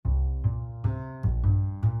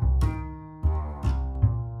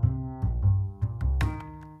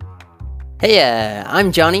Hey,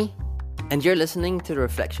 I'm Johnny, and you're listening to the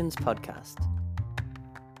Reflections Podcast.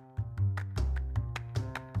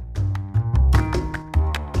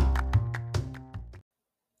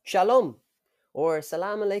 Shalom, or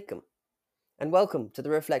Salam Alaikum, and welcome to the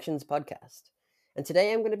Reflections Podcast. And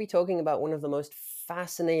today I'm going to be talking about one of the most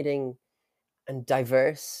fascinating and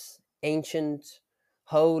diverse, ancient,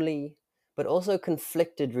 holy, but also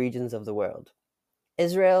conflicted regions of the world,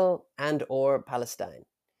 Israel and or Palestine,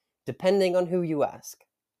 depending on who you ask.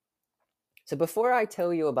 So before I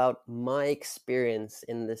tell you about my experience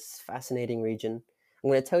in this fascinating region,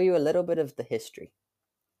 I'm going to tell you a little bit of the history.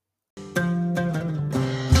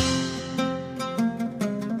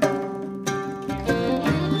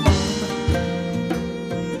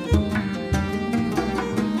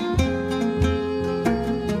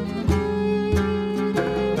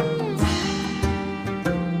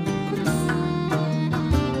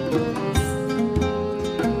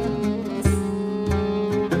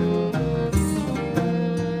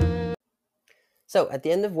 So at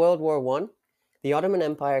the end of World War I, the Ottoman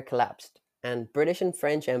Empire collapsed, and British and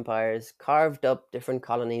French empires carved up different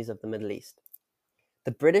colonies of the Middle East.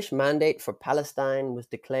 The British Mandate for Palestine was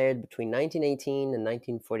declared between 1918 and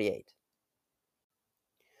 1948.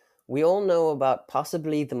 We all know about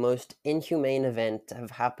possibly the most inhumane event to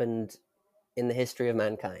have happened in the history of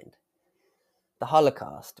mankind, the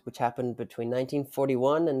Holocaust, which happened between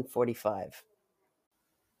 1941 and 45.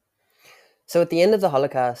 So at the end of the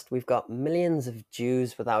Holocaust, we've got millions of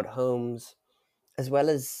Jews without homes, as well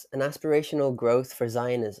as an aspirational growth for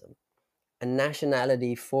Zionism, a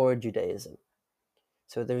nationality for Judaism.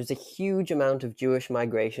 So there was a huge amount of Jewish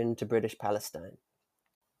migration to British Palestine.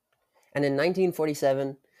 And in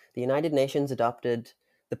 1947, the United Nations adopted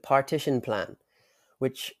the Partition Plan,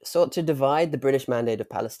 which sought to divide the British Mandate of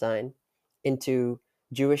Palestine into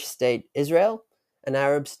Jewish state Israel and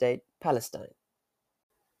Arab state Palestine.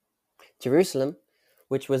 Jerusalem,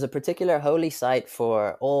 which was a particular holy site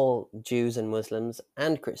for all Jews and Muslims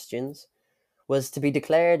and Christians, was to be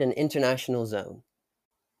declared an international zone.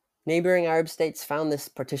 Neighboring Arab states found this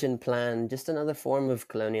partition plan just another form of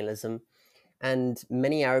colonialism, and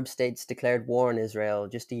many Arab states declared war on Israel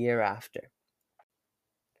just a year after.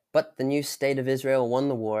 But the new state of Israel won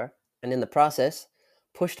the war, and in the process,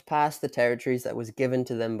 pushed past the territories that was given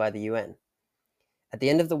to them by the UN. At the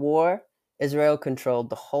end of the war, Israel controlled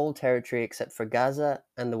the whole territory except for Gaza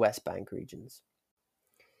and the West Bank regions.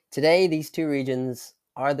 Today, these two regions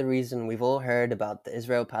are the reason we've all heard about the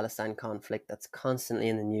Israel-Palestine conflict that's constantly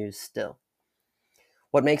in the news still.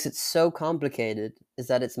 What makes it so complicated is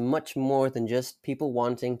that it's much more than just people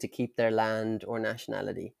wanting to keep their land or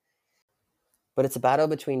nationality. But it's a battle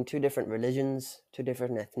between two different religions, two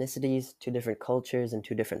different ethnicities, two different cultures, and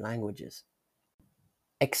two different languages.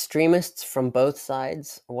 Extremists from both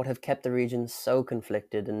sides are what have kept the region so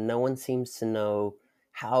conflicted, and no one seems to know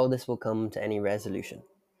how this will come to any resolution.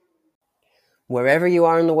 Wherever you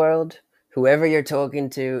are in the world, whoever you're talking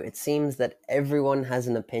to, it seems that everyone has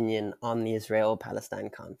an opinion on the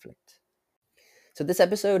Israel-Palestine conflict. So this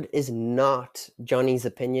episode is not Johnny's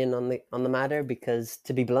opinion on the matter because,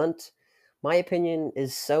 to be blunt, my opinion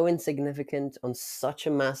is so insignificant on such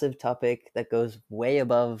a massive topic that goes way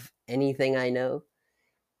above anything I know,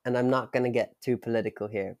 and I'm not going to get too political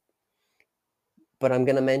here. But I'm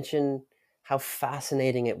going to mention how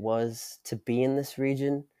fascinating it was to be in this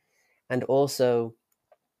region, and also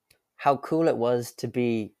how cool it was to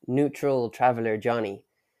be neutral traveler Johnny,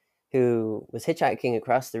 who was hitchhiking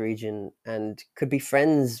across the region and could be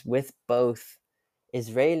friends with both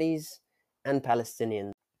Israelis and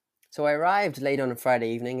Palestinians. So I arrived late on a Friday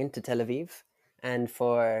evening into Tel Aviv, and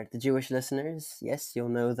for the Jewish listeners, yes, you'll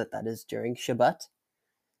know that that is during Shabbat.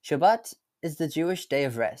 Shabbat is the Jewish day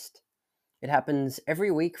of rest. It happens every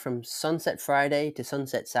week from sunset Friday to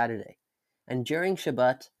sunset Saturday. And during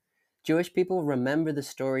Shabbat, Jewish people remember the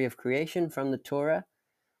story of creation from the Torah,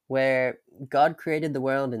 where God created the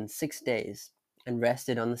world in 6 days and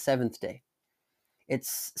rested on the seventh day.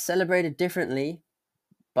 It's celebrated differently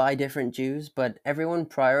by different Jews, but everyone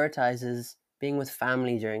prioritizes being with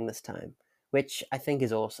family during this time, which I think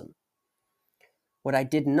is awesome. What I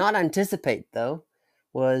did not anticipate, though,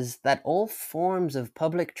 was that all forms of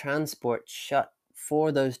public transport shut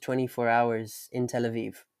for those 24 hours in Tel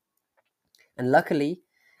Aviv. And luckily,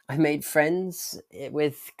 I made friends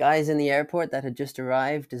with guys in the airport that had just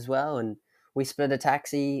arrived as well, and we split a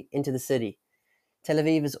taxi into the city. Tel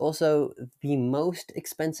Aviv is also the most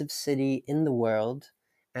expensive city in the world,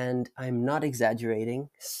 and I'm not exaggerating,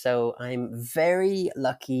 so I'm very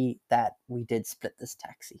lucky that we did split this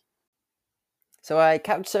taxi. So I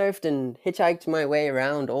couch surfed and hitchhiked my way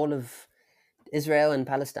around all of Israel and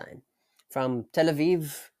Palestine. from Tel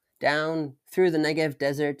Aviv down through the Negev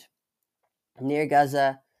desert near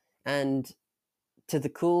Gaza and to the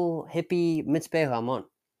cool hippie Mitzpe Ramon.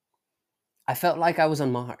 I felt like I was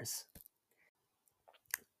on Mars.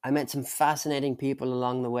 I met some fascinating people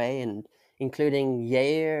along the way, and including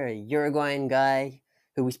Yair, a Uruguayan guy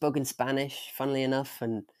who we spoke in Spanish, funnily enough,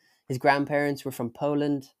 and his grandparents were from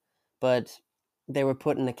Poland, but they were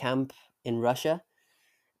put in a camp in Russia.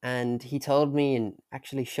 And he told me and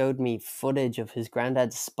actually showed me footage of his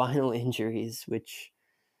granddad's spinal injuries, which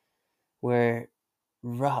were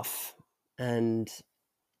rough and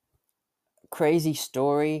crazy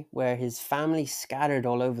story where his family scattered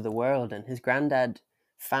all over the world and his granddad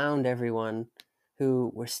found everyone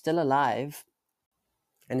who were still alive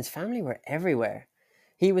and his family were everywhere.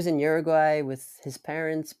 He was in Uruguay with his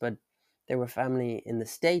parents, but there were family in the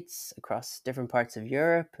States, across different parts of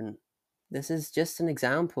Europe, and this is just an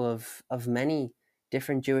example of many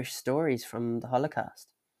different Jewish stories from the Holocaust.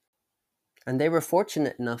 And they were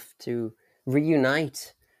fortunate enough to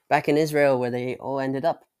reunite back in Israel where they all ended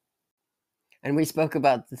up. And we spoke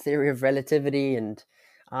about the theory of relativity, and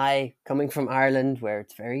I, coming from Ireland where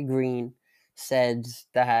it's very green, said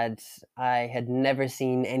that I had never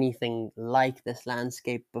seen anything like this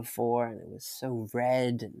landscape before, and it was so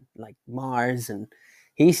red and like Mars. And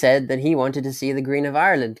he said that he wanted to see the green of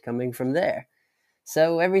Ireland coming from there.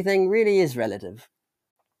 So everything really is relative.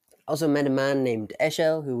 Also met a man named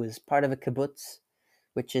Eshel who was part of a kibbutz,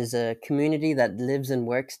 which is a community that lives and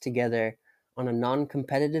works together on a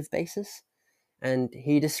non-competitive basis. And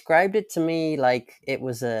he described it to me like it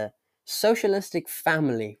was a socialistic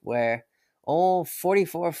family where all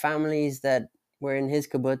 44 families that were in his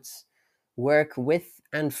kibbutz work with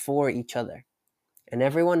and for each other. And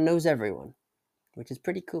everyone knows everyone, which is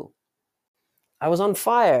pretty cool. I was on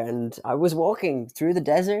fire and I was walking through the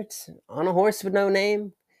desert on a horse with no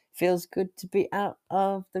name. Feels good to be out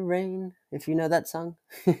of the rain, if you know that song.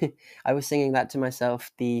 I was singing that to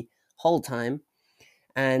myself the whole time.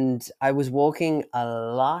 And I was walking a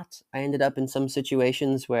lot. I ended up in some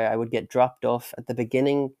situations where I would get dropped off at the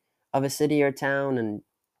beginning of a city or town,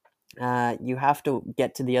 and you have to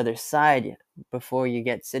get to the other side before you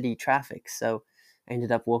get city traffic. So I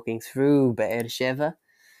ended up walking through Be'er Sheva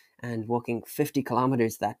and walking 50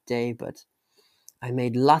 kilometers that day. But I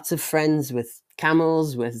made lots of friends with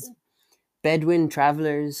camels, with Bedouin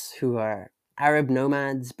travelers who are Arab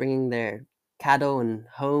nomads bringing their cattle and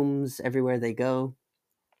homes everywhere they go.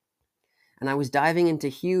 And I was diving into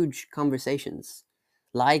huge conversations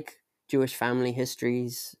like Jewish family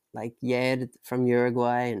histories, like Yair from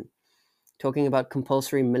Uruguay, and talking about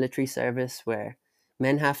compulsory military service where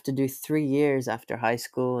men have to do 3 years after high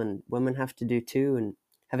school and women have to do two, and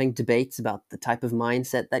having debates about the type of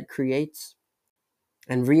mindset that creates.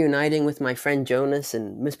 And reuniting with my friend Jonas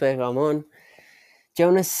and Misper Ramon.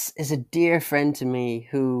 Jonas is a dear friend to me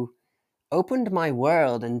who opened my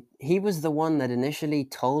world, and he was the one that initially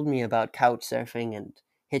told me about couch surfing and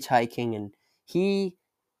hitchhiking. And he,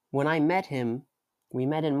 when I met him, we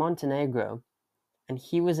met in Montenegro, and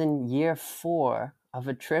he was in year 4 of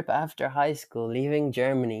a trip after high school leaving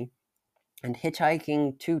Germany and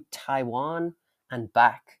hitchhiking to Taiwan and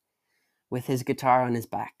back with his guitar on his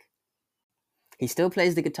back. He still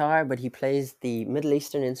plays the guitar, but he plays the Middle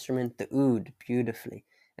Eastern instrument, the oud, beautifully.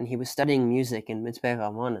 And he was studying music in Mitzpe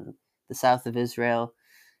Ramon in the south of Israel.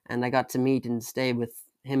 And I got to meet and stay with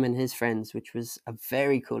him and his friends, which was a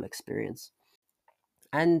very cool experience.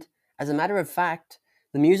 And as a matter of fact,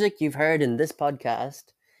 the music you've heard in this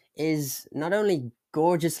podcast is not only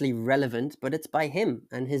gorgeously relevant, but it's by him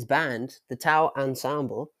and his band, the Tau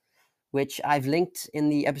Ensemble, which I've linked in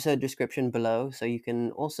the episode description below. So you can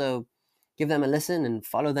also give them a listen and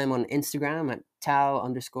follow them on Instagram at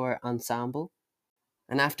Tau_ensemble.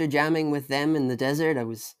 And after jamming with them in the desert, I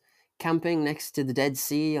was camping next to the Dead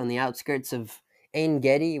Sea on the outskirts of Ein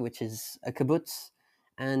Gedi, which is a kibbutz.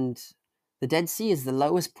 And the Dead Sea is the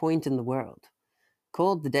lowest point in the world,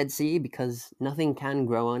 called the Dead Sea because nothing can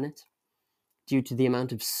grow on it due to the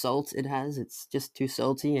amount of salt it has. It's just too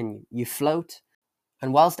salty and you float.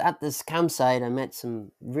 And whilst at this campsite, I met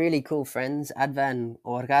some really cool friends, Adva and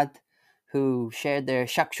Orgad, who shared their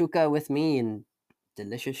shakshuka with me, and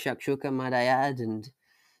delicious shakshuka, might I add. And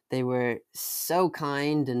they were so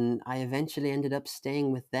kind, and I eventually ended up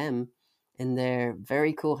staying with them in their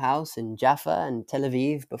very cool house in Jaffa and Tel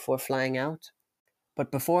Aviv before flying out.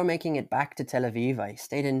 But before making it back to Tel Aviv, I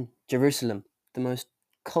stayed in Jerusalem, the most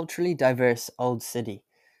culturally diverse old city,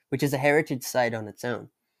 which is a heritage site on its own,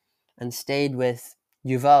 and stayed with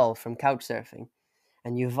Yuval from Couchsurfing.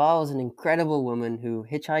 And Yuval is an incredible woman who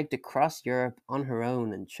hitchhiked across Europe on her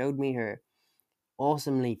own and showed me her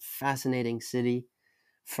awesomely fascinating city,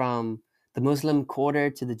 from the Muslim quarter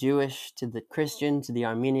to the Jewish to the Christian to the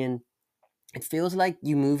Armenian. It feels like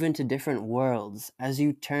you move into different worlds as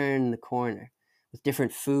you turn the corner, with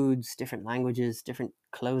different foods, different languages, different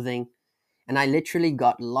clothing. And I literally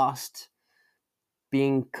got lost,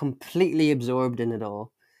 being completely absorbed in it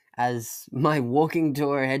all as my walking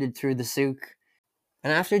tour headed through the souk.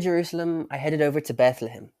 And after Jerusalem, I headed over to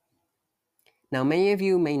Bethlehem. Now, many of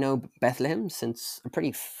you may know Bethlehem since a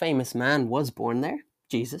pretty famous man was born there,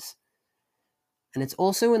 Jesus. And it's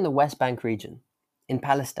also in the West Bank region, in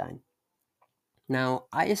Palestine. Now,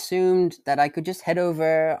 I assumed that I could just head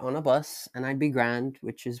over on a bus and I'd be grand,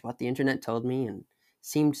 which is what the internet told me and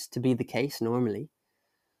seems to be the case normally.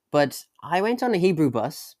 But I went on a Hebrew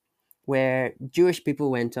bus where Jewish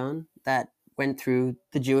people went on, that went through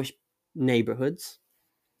the Jewish neighborhoods,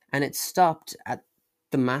 and it stopped at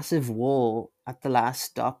the massive wall at the last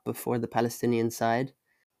stop before the Palestinian side,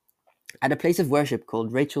 at a place of worship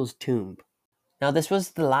called Rachel's Tomb. Now, this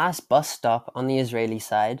was the last bus stop on the Israeli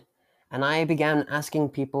side, and I began asking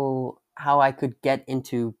people how I could get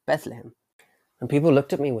into Bethlehem. And people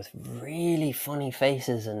looked at me with really funny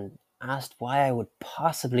faces and asked why I would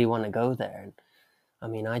possibly want to go there. And I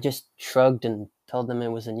mean, I just shrugged and told them it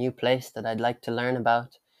was a new place that I'd like to learn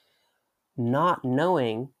about, not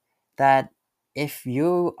knowing that if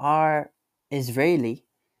you are Israeli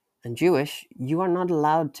and Jewish, you are not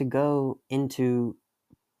allowed to go into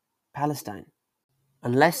Palestine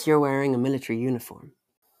unless you're wearing a military uniform.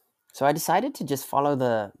 So I decided to just follow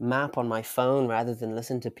the map on my phone rather than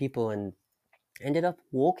listen to people, and ended up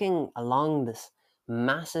walking along this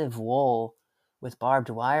massive wall with barbed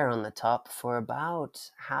wire on the top for about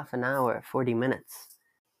half an hour, 40 minutes.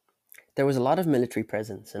 There was a lot of military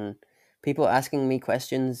presence and people asking me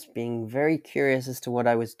questions, being very curious as to what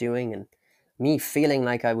I was doing, and me feeling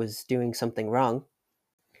like I was doing something wrong.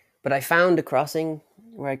 But I found a crossing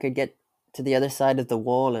where I could get to the other side of the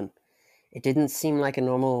wall, and it didn't seem like a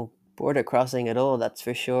normal border crossing at all, that's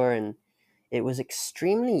for sure. And it was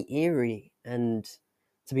extremely eerie, and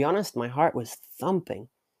to be honest, my heart was thumping.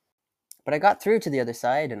 But I got through to the other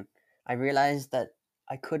side, and I realized that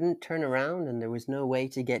I couldn't turn around, and there was no way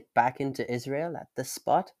to get back into Israel at this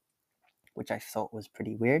spot, which I thought was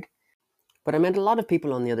pretty weird. But I met a lot of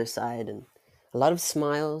people on the other side, and a lot of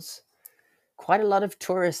smiles, quite a lot of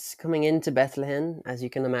tourists coming into Bethlehem, as you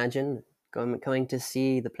can imagine, coming to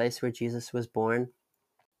see the place where Jesus was born.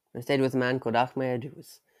 I stayed with a man called Ahmed, who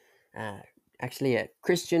was uh, actually a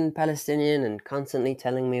Christian Palestinian and constantly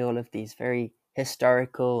telling me all of these very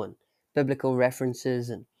historical and biblical references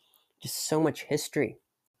and just so much history.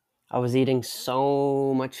 I was eating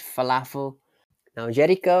so much falafel. Now,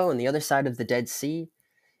 Jericho, on the other side of the Dead Sea,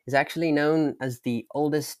 is actually known as the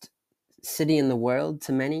oldest city in the world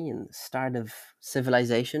to many, and the start of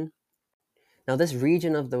civilization. Now, this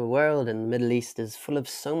region of the world in the Middle East is full of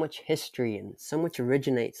so much history, and so much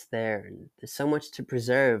originates there, and there's so much to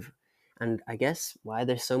preserve, and I guess why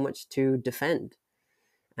there's so much to defend.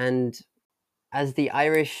 And as the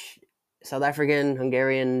Irish, South African,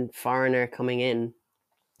 Hungarian foreigner coming in,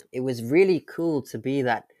 it was really cool to be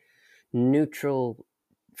that neutral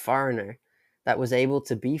foreigner that was able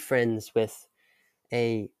to be friends with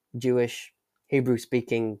a Jewish, Hebrew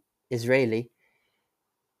speaking Israeli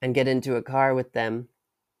and get into a car with them.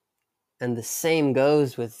 And the same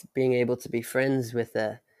goes with being able to be friends with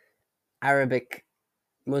a Arabic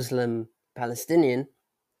Muslim Palestinian,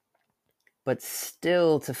 but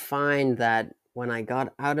still to find that when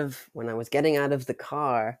I was getting out of the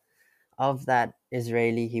car of that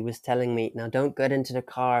Israeli, he was telling me, now don't get into the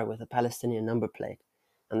car with a Palestinian number plate.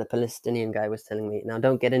 And the Palestinian guy was telling me, now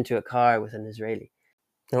don't get into a car with an Israeli.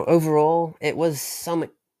 Now overall it was some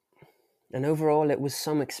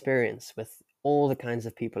experience with all the kinds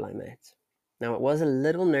of people I met. Now it was a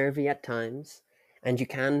little nervy at times, and you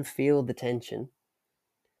can feel the tension.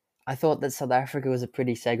 I thought that South Africa was a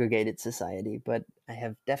pretty segregated society, but I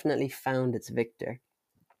have definitely found its victor.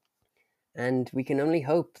 And we can only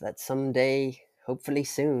hope that someday, hopefully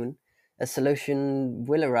soon, a solution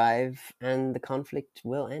will arrive and the conflict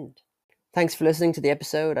will end. Thanks for listening to the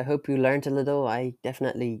episode. I hope you learned a little. I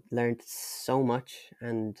definitely learned so much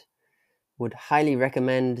and would highly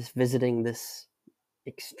recommend visiting this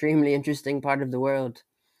extremely interesting part of the world.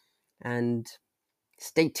 And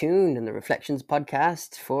stay tuned in the Reflections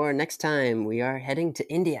podcast for next time. We are heading to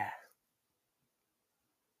India.